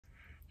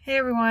Hey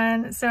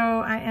everyone, so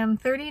I am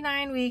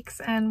 39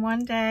 weeks and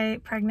 1 day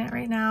pregnant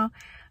right now.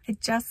 I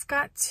just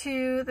got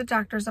to the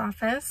doctor's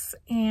office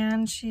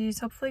and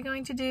she's hopefully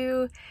going to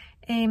do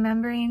a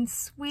membrane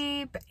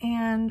sweep,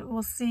 and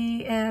we'll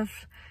see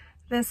if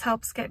this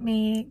helps get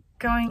me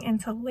going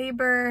into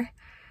labor.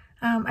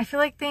 I feel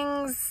like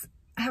things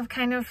have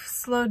kind of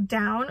slowed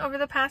down over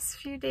the past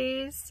few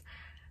days.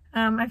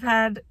 I've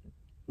had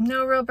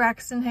no real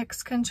Braxton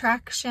Hicks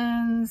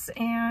contractions,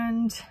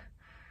 and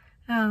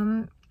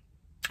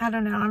I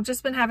don't know, I've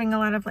just been having a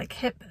lot of like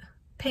hip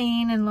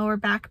pain and lower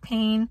back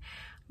pain,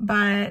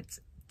 but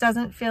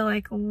doesn't feel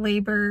like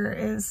labor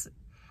is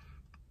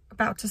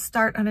about to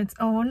start on its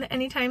own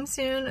anytime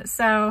soon.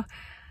 So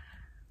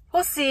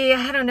we'll see.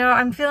 I don't know.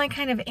 I'm feeling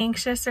kind of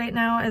anxious right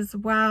now as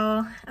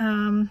well.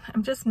 I'm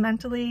just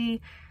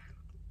mentally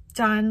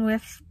done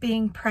with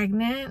being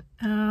pregnant,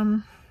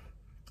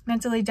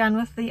 mentally done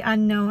with the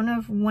unknown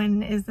of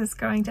when is this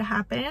going to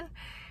happen.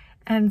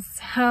 And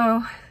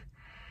so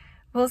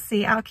we'll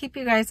see. I'll keep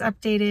you guys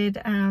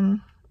updated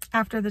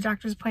after the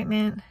doctor's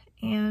appointment,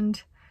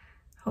 and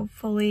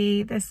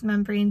hopefully this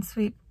membrane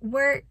sweep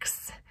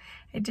works.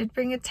 I did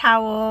bring a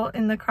towel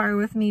in the car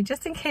with me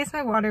just in case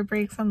my water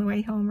breaks on the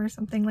way home or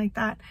something like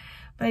that,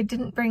 but I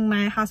didn't bring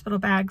my hospital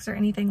bags or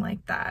anything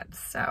like that.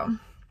 So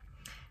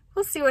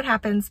we'll see what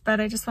happens,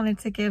 but I just wanted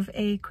to give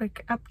a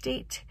quick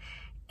update,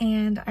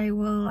 and I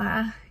will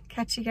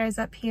catch you guys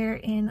up here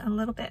in a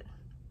little bit.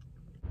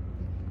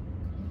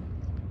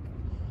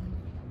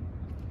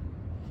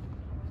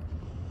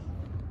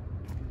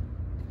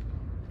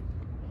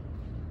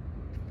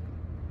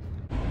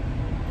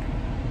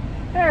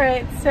 All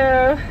right,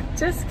 so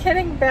just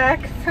getting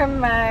back from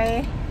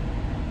my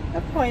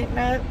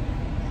appointment.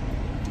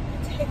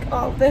 Take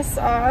all this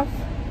off.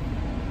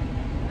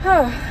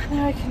 Oh,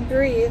 now I can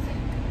breathe.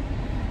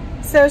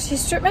 So she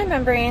stripped my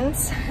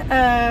membranes.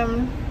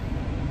 I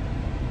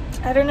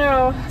don't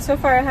know, so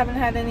far I haven't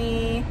had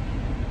any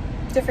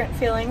different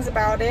feelings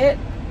about it.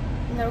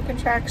 No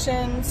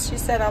contractions. She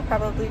said I'll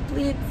probably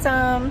bleed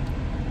some,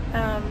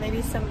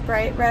 maybe some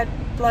bright red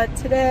blood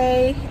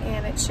today,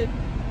 and it should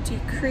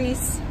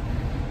decrease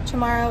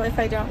tomorrow if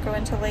I don't go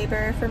into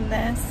labor from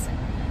this.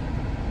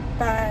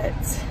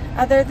 But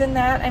other than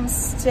that, I'm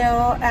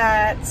still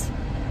at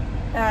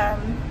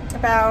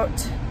about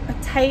a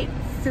tight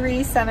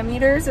 3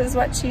 centimeters is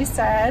what she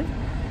said.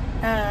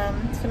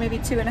 So maybe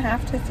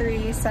 2.5 to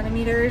 3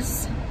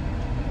 centimeters.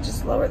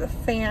 Just lower the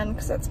fan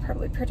because that's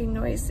probably pretty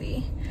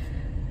noisy.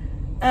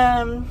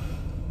 And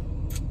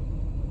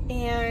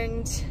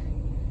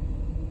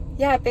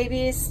yeah,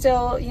 baby is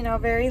still, you know,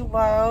 very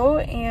low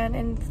and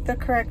in the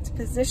correct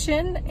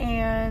position,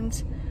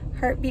 and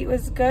heartbeat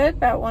was good,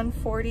 about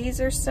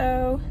 140s or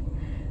so.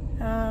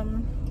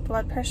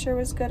 Blood pressure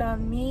was good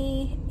on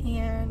me,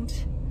 and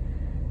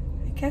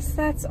I guess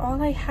that's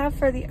all I have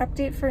for the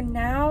update for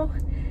now.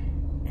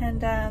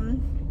 And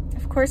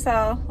of course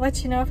I'll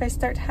let you know if I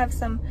start to have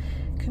some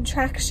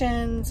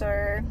contractions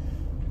or,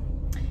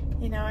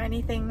 you know,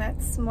 anything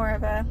that's more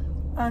of a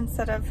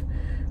onset of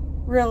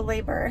real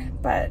labor.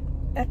 But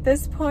at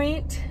this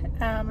point,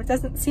 it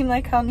doesn't seem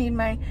like I'll need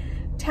my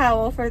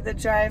towel for the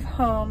drive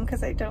home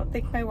because I don't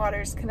think my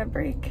water's gonna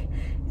break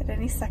at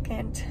any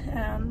second.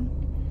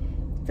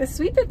 The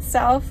sweep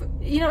itself,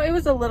 you know, it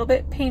was a little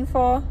bit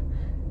painful,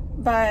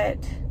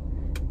 but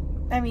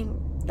I mean,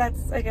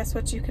 that's, I guess,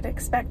 what you could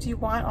expect. You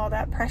want all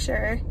that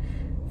pressure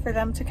for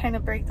them to kind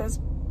of break those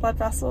blood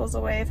vessels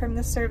away from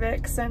the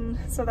cervix, and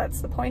so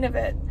that's the point of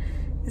it,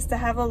 is to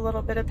have a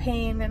little bit of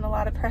pain and a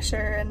lot of pressure.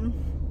 And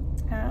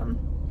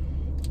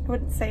I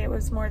wouldn't say it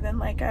was more than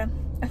like a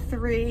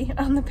 3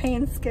 on the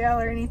pain scale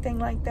or anything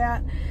like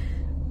that,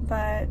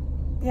 but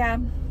yeah,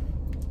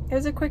 it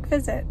was a quick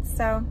visit.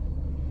 So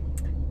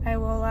I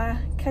will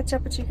catch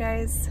up with you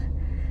guys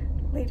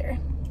later.